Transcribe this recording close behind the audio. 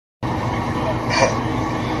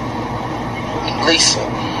Lisa.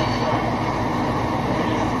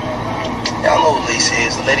 Y'all know who Lisa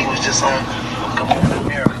is. The lady was just on Good Morning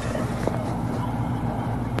America.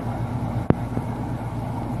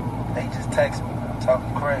 They just text me. I'm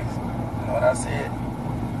talking crazy. You know what I said?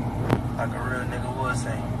 Like a real nigga would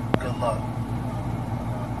say. Good luck.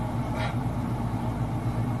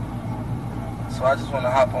 So I just want to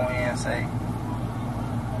hop on here and say,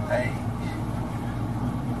 hey,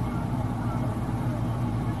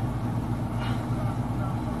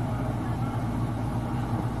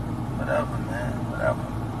 whatever, man, whatever.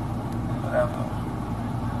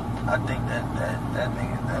 I think that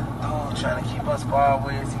nigga, that dude trying to keep us far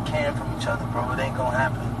away as he can from each other, bro. It ain't gonna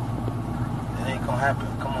happen. It ain't gonna happen.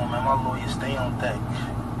 Come on, man. My lawyer stay on deck.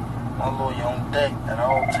 My lawyer on deck at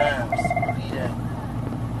all times. Believe that.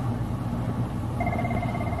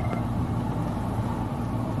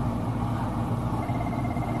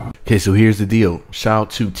 Okay, so here's the deal. Shout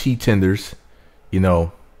out to T-Tenders, you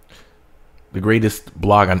know, the greatest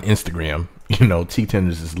blog on Instagram. You know,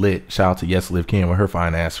 T-Tenders is lit. Shout out to Yes Live Cam with her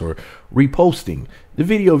fine ass for reposting the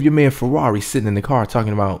video of your man Ferrari sitting in the car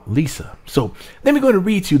talking about Lisa. So let me go and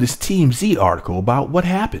read to you this TMZ article about what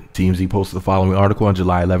happened. TMZ posted the following article on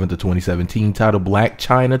July 11th of 2017 titled Blac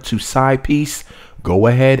Chyna to Side Piece. Go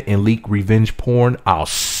ahead and leak revenge porn. I'll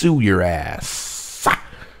sue your ass.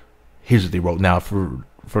 Here's what they wrote. Now, for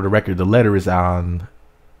the record, the letter is on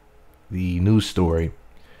the news story.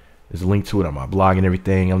 There's a link to it on my blog and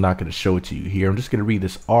everything. I'm not going to show it to you here. I'm just going to read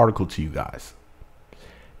this article to you guys.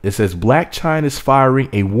 It says, Blac Chyna is firing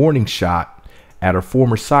a warning shot at her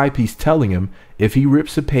former side piece, telling him if he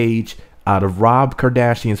rips a page out of Rob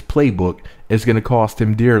Kardashian's playbook, it's going to cost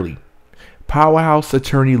him dearly. Powerhouse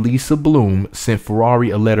attorney Lisa Bloom sent Ferrari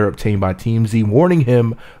a letter obtained by TMZ warning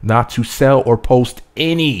him not to sell or post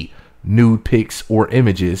any nude pics or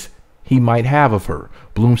images he might have of her.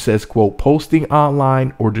 Bloom says, quote, posting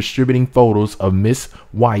online or distributing photos of Miss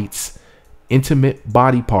White's intimate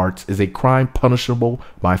body parts is a crime punishable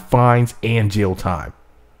by fines and jail time.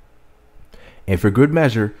 And for good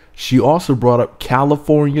measure, she also brought up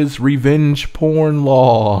California's revenge porn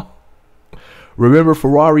law. Remember,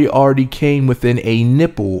 Ferrari already came within a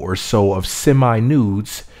nipple or so of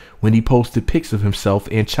semi-nudes when he posted pics of himself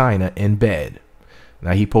and Chyna in bed.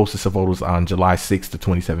 Now, he posted some photos on July 6th of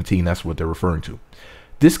 2017. That's what they're referring to.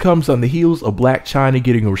 This comes on the heels of Blac Chyna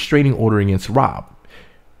getting a restraining order against Rob,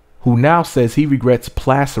 who now says he regrets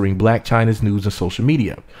plastering Blac Chyna's nudes on social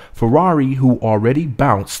media. Ferrari, who already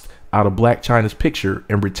bounced out of Blac Chyna's picture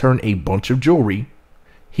and returned a bunch of jewelry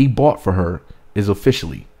he bought for her, is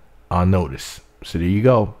officially on notice. So there you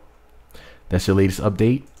go. That's your latest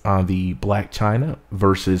update on the Blac Chyna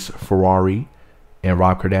versus Ferrari and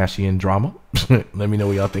Rob Kardashian drama. Let me know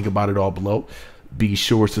what y'all think about it all below. Be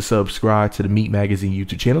sure to subscribe to the Meat Magazine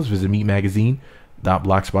YouTube channels. Visit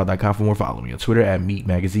meatmagazine.blogspot.com for more. Follow me on Twitter at Meat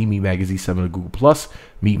Magazine, Meat Magazine 7 on Google+,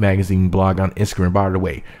 Meat Magazine blog on Instagram. By the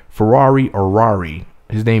way, Ferrari or Rari,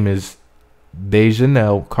 his name is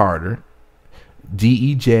Dejanel Carter,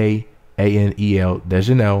 Dejanel,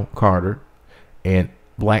 Dejanel Carter, and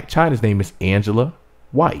Blac Chyna's name is Angela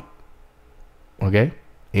White. Okay?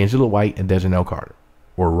 Angela White and Dejanel Carter,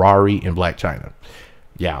 or Rari and Blac Chyna.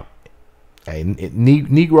 Yeah. Hey,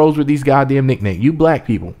 Negroes with these goddamn nicknames. You black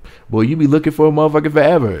people, boy, you be looking for a motherfucker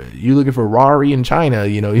forever. You looking for Rari and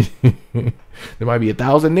Chyna, you know. There might be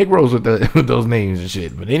 1,000 Negroes with those names and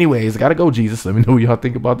shit. But anyways, gotta go, Jesus. Let me know what y'all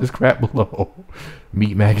think about this crap below.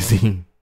 Meat Magazine.